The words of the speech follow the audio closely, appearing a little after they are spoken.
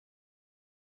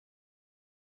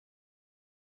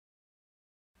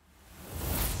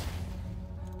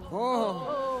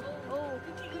Oh!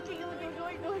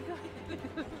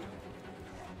 Go.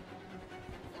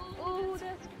 Oh,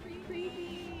 that's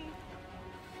creepy.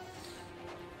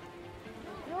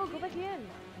 No, go back in.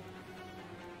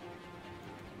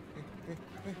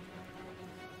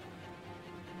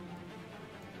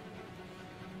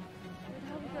 Where'd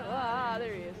Hubby go? Ah,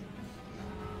 there he is.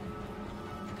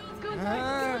 Go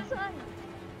inside! Go inside!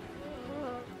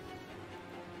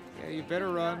 Yeah, you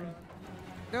better run.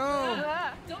 No!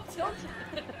 Ah, Don't. you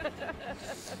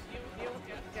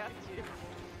almost got you.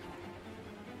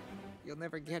 You'll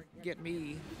never get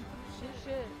me.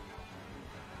 Shit.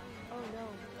 Oh no.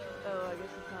 Oh, I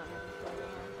guess it's not necessary.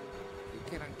 You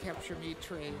cannot capture me,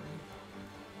 train.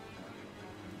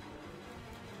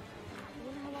 I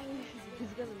wonder how long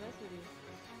he's gonna mess with you.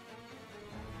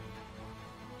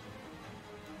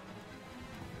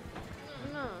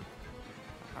 No.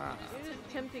 Ah. You're just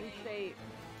tempting fate.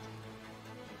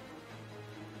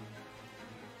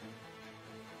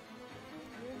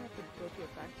 You're gonna have to book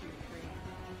it back to your train.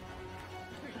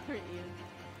 For Ian.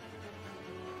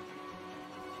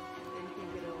 And you think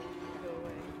it'll go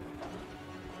away.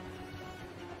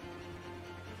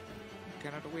 You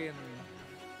cannot win.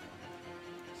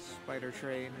 Spider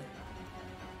train.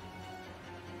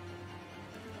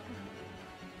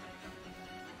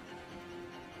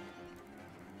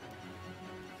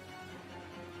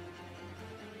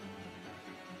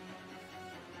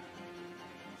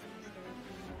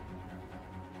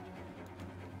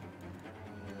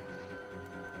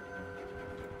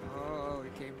 Oh,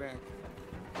 it came back.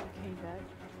 Came back.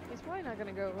 He's probably not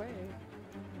gonna go away.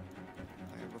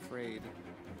 I am afraid.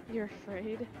 You're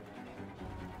afraid?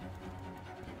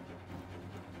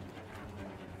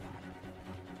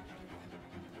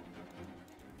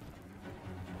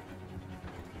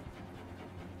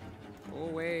 Go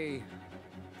away.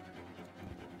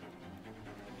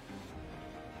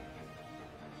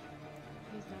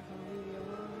 He's not gonna leave you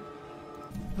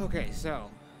alone. Okay, so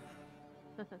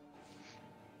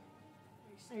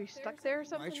Are you stuck there or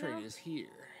something my train now? is here.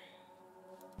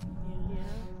 Yeah.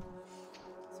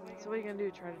 So what are you gonna do?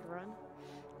 Try to run?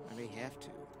 I may have to.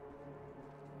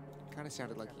 Kind of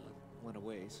sounded like he went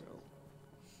away, so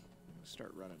I'm gonna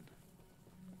start running.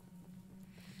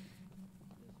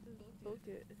 Book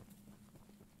it.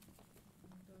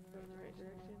 Go in the right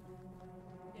direction.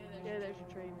 Yeah, There's your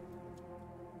train.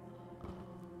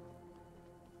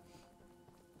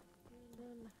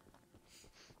 Run.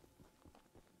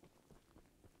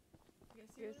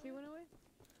 You You guys see went away?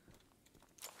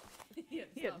 He had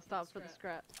He had to stop for the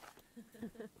scrap.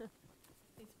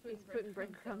 He's He's putting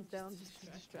breadcrumbs down just to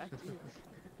distract you.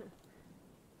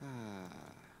 Ah.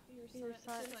 Your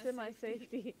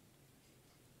semi-safety.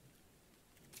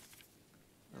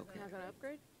 Okay. Not gonna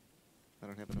upgrade? I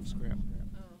don't have enough scrap.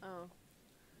 Oh.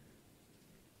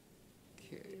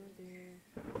 Okay. You went there.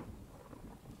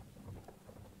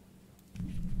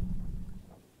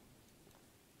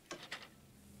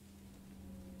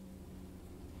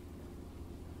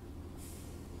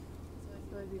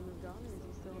 So has he moved on or is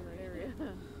he still in that area? I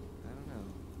don't know.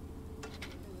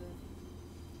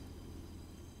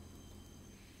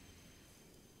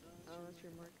 Oh, that's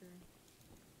your marker.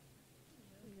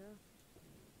 There you go.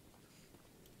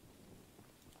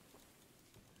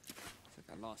 Looks like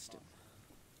I lost him.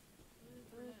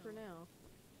 For now.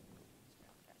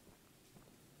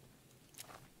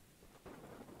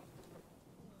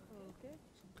 Okay.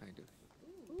 Some kind of.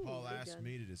 Ooh, Paul big asked gun.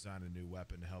 me to design a new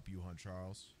weapon to help you hunt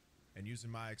Charles. And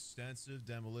using my extensive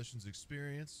demolitions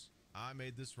experience, I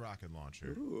made this rocket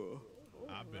launcher. Ooh.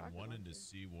 I've been rocket wanting launcher. to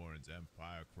see Warren's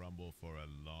empire crumble for a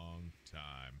long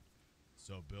time.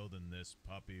 So building this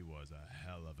puppy was a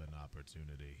hell of an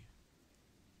opportunity.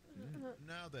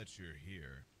 Now that you're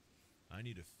here, I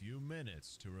need a few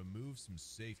minutes to remove some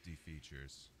safety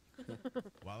features.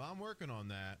 While I'm working on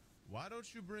that, why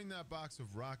don't you bring that box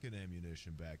of rocket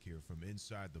ammunition back here from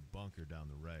inside the bunker down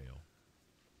the rail?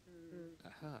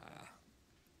 Aha.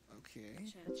 Okay.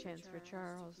 A chance for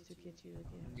Charles to get you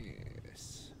again.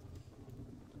 Yes.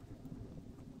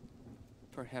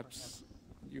 Perhaps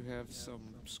you have some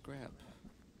scrap.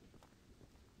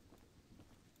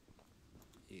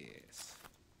 Yes.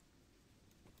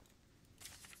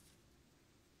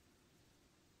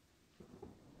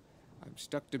 I'm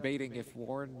stuck debating if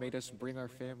Warren made us bring our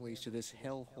families to this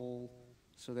hellhole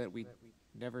so that we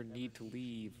never need to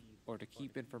leave or to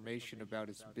keep information about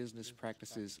its business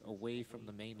practices away from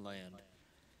the mainland.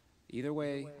 Either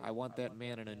way, I want that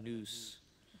man in a noose.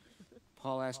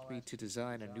 Paul asked me to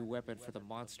design a new weapon for the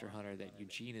monster hunter that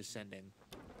Eugene is sending,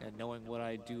 and knowing what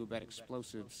I do about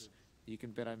explosives, you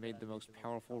can bet I made the most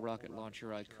powerful rocket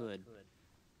launcher I could.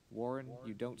 Warren,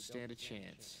 you don't stand a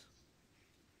chance.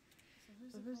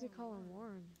 So who's he calling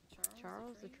Warren?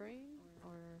 Charles the Train?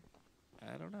 Or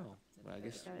I don't know. But I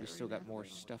guess guy we that still ran got more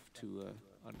after him. stuff to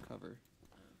uncover.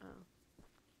 oh.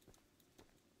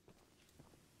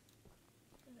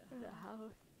 Look at the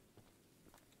house.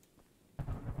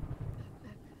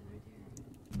 Right there.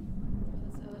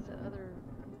 Oh, that's the other.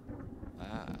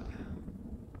 Ah.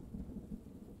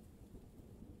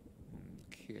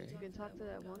 Okay. You can talk to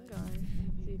that one guy.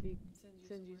 See if he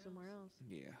sends you somewhere else.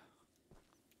 Yeah.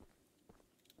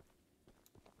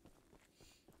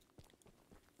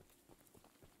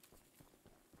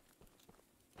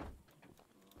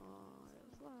 Oh, it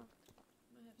was locked.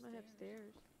 Might have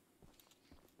stairs.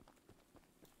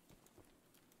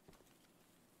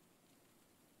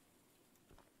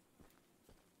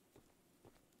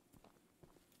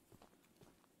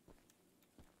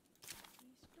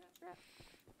 Scrap.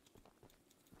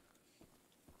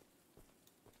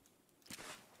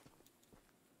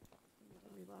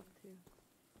 Be locked too.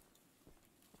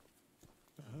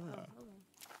 Oh, hello.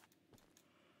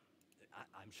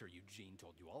 I'm sure Eugene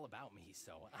told you all about me,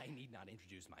 so I need not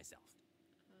introduce myself.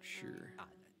 Sure.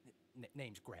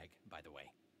 Name's Greg, by the way.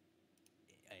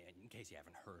 In case you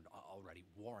haven't heard already,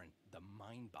 Warren, the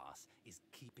mine boss, is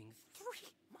keeping 3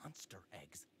 monster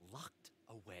eggs locked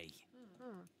away.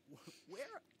 Huh.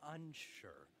 We're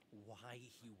unsure why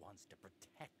he wants to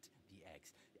protect the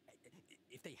eggs.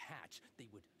 If they hatch, they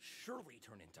would surely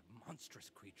turn into monstrous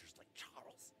creatures like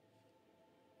Charles.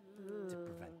 To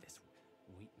prevent this,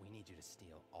 we need you to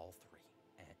steal all 3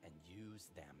 and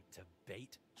use them to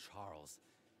bait Charles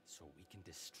so we can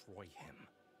destroy him.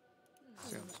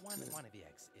 Sounds good. One of the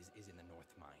eggs is in the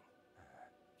north mine.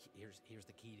 Here's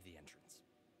the key to the entrance.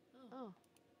 Oh.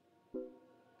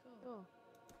 Cool.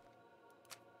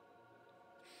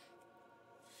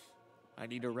 I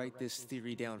need to write this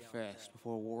theory down fast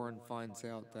before Warren finds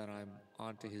out that I'm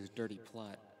onto his dirty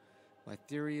plot. My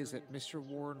theory is that Mr.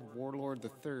 Warren, Warlord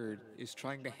III, is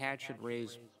trying to hatch and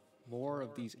raise more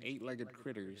of these 8-legged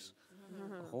critters.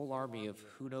 A whole army of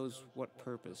who knows what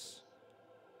purpose.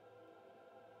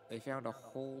 They found a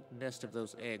whole nest of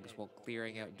those eggs while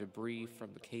clearing out debris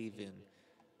from the cave-in.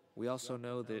 We also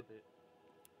know that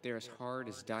they're as hard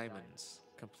as diamonds,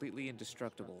 completely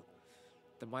indestructible.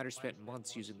 The miners spent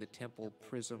months using the temple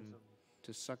prism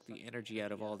to suck the energy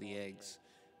out of all the eggs.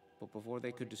 But before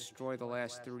they could destroy the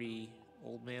last 3,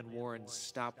 Old Man Warren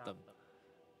stopped them.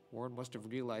 Warren must have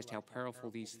realized how powerful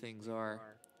these things are,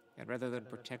 and rather than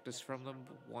protect us from them,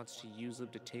 wants to use them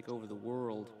to take over the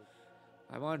world.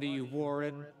 I'm onto you,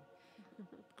 Warren.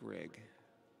 Greg.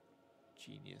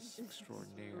 Genius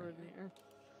extraordinaire.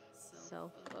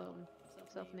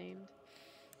 Self-named.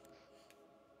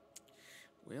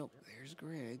 Well, there's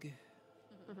Greg.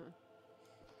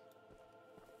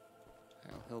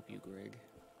 I'll help you, Greg.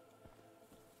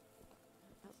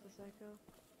 That's the psycho.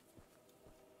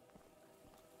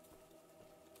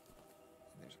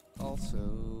 And there's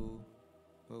also...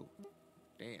 Oh,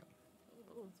 damn.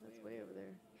 Oh, that's way over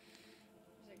there.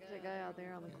 There's a guy out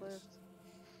there on the Yes. cliffs.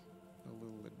 A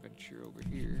little adventure over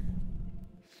here.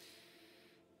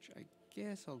 Which I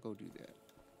guess I'll go do that.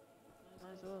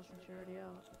 Might as well since you're already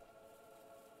out.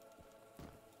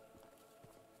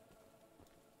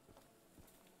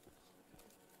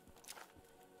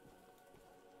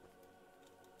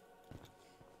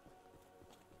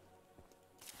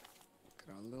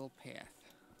 Got a little path.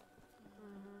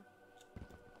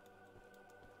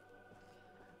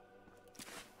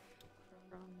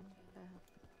 From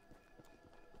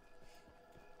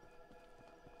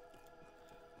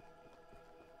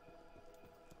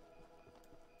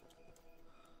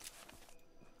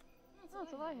Oh,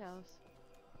 it's a lighthouse.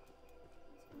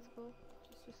 That's cool.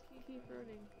 Just keep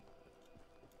running.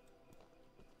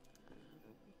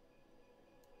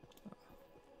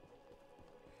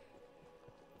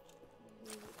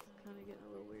 It's kind of getting a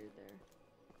little weird there.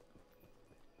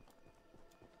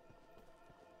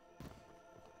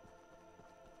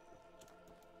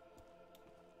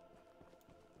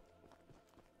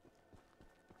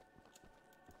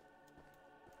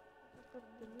 Look up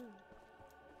the moon.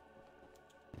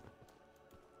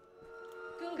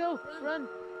 Go! Run!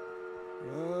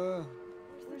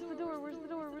 Where's the door? Where's the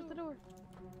door? Where's the door?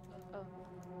 Oh.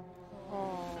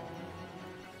 Oh.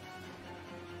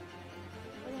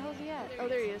 Where the hell is he at? Oh,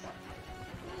 there he is.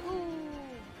 Ooh.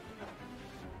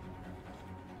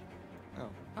 Oh,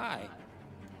 hi.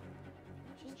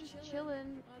 She's just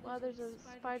chilling while there's a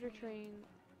spider train.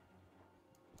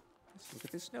 Let's look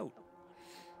at this note.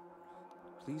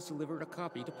 Please deliver a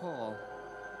copy to Paul.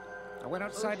 I went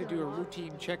outside to do a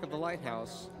routine check of the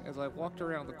lighthouse. As I walked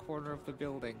around the corner of the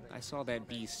building, I saw that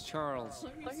beast, Charles.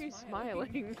 Why are you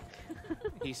smiling?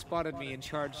 He spotted me and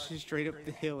charged straight up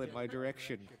the hill in my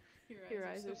direction. Your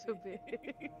eyes are so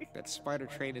big. That spider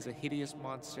train is a hideous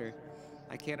monster.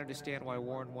 I can't understand why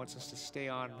Warren wants us to stay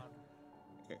on.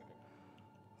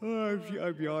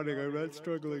 I'm yawning, I'm not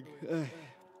struggling.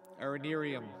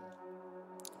 Arenarium,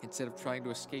 instead of trying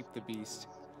to escape the beast.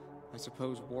 I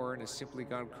suppose Warren has simply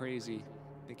gone crazy,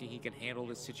 thinking he can handle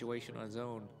this situation on his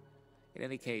own. In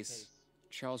any case,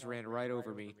 Charles ran right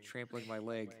over me, trampling my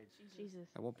leg. Jesus.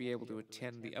 I won't be able to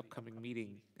attend the upcoming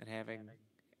meeting, and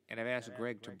I've asked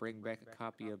Greg to bring back a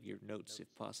copy of your notes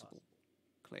if possible.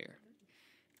 Claire.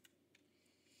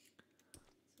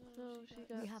 So she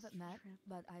got We haven't met, trampled.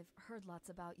 but I've heard lots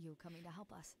about you coming to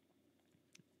help us.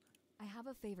 I have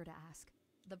a favor to ask.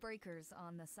 The breakers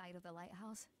on the side of the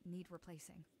lighthouse need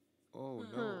replacing. Oh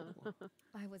no.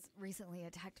 I was recently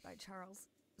attacked by Charles,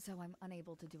 so I'm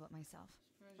unable to do it myself.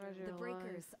 Roger, The alive.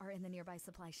 breakers are in the nearby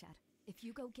supply shed. If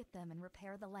you go get them and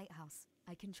repair the lighthouse,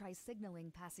 I can try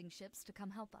signaling passing ships to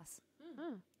come help us.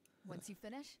 Huh. Once you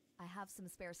finish, I have some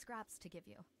spare scraps to give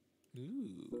you.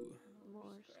 Ooh,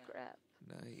 More scrap.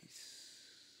 nice.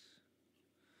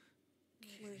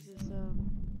 Where's this,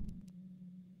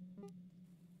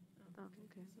 Oh,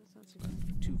 okay. That's not too bad.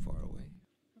 Not too far away.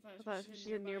 I thought if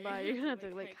you're nearby, you're gonna have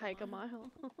to, like, hike a mile.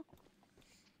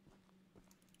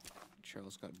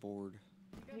 Charles got bored.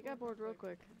 He got bored real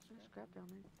quick. There's scrap down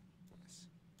there. Yes.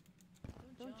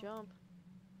 Don't jump.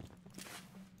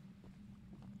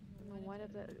 I'm gonna wind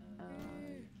up that, you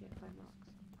can't find rocks.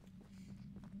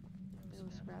 There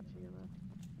was scrap to your left.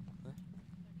 What?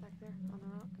 Back there, on the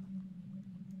rock.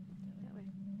 That way.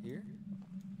 Here?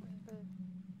 Further.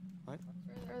 What?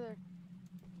 Further.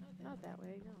 Not that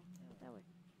way, no. That way.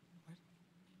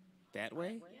 That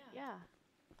way? Yeah.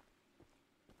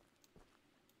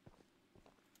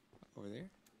 Over there?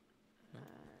 I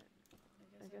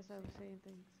guess I was saying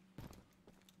things.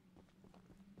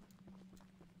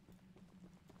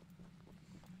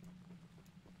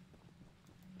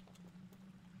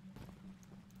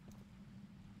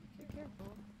 Be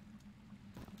careful.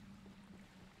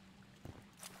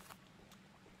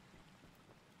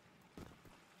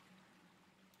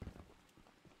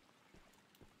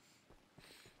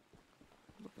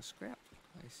 Look, a scrap.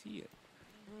 I see it.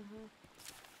 Mm-hmm.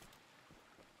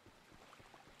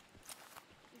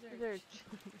 Is there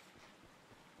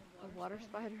a water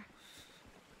spider?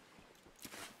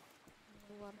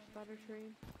 A water spider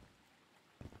train?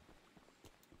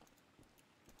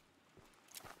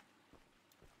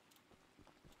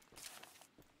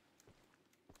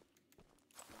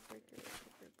 Breaker.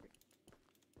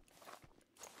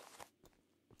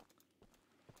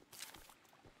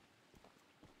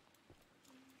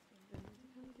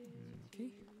 Okay.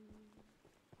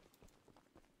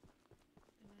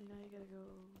 And now you gotta go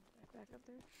back up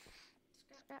there.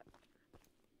 Scrap.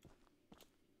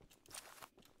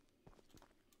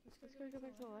 Let's go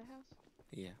back to the lighthouse.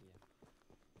 Yeah.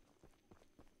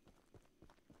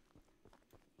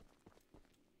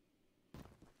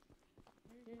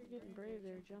 You're getting brave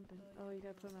there, jumping. Oh, you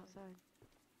gotta put him outside.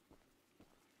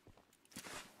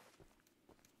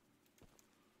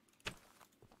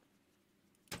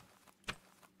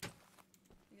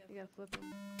 You gotta flip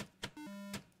him.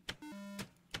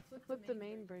 Flip the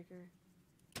main breaker.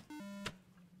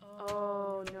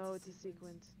 Oh no, it's a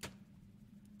sequence.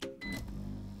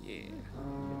 Yeah. Good job.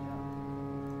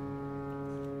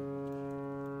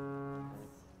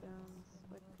 That sounds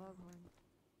like a foghorn.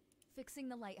 Fixing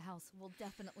the lighthouse will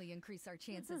definitely increase our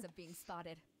chances of being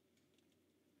spotted.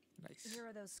 Nice. Here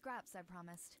are those scraps I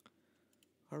promised.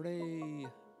 Hooray!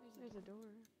 There's a door.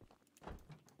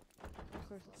 Of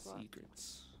course it's locked.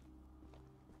 Secrets.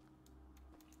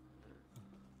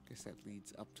 Guess that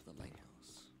leads up to the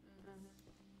lighthouse.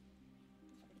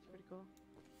 That's pretty cool.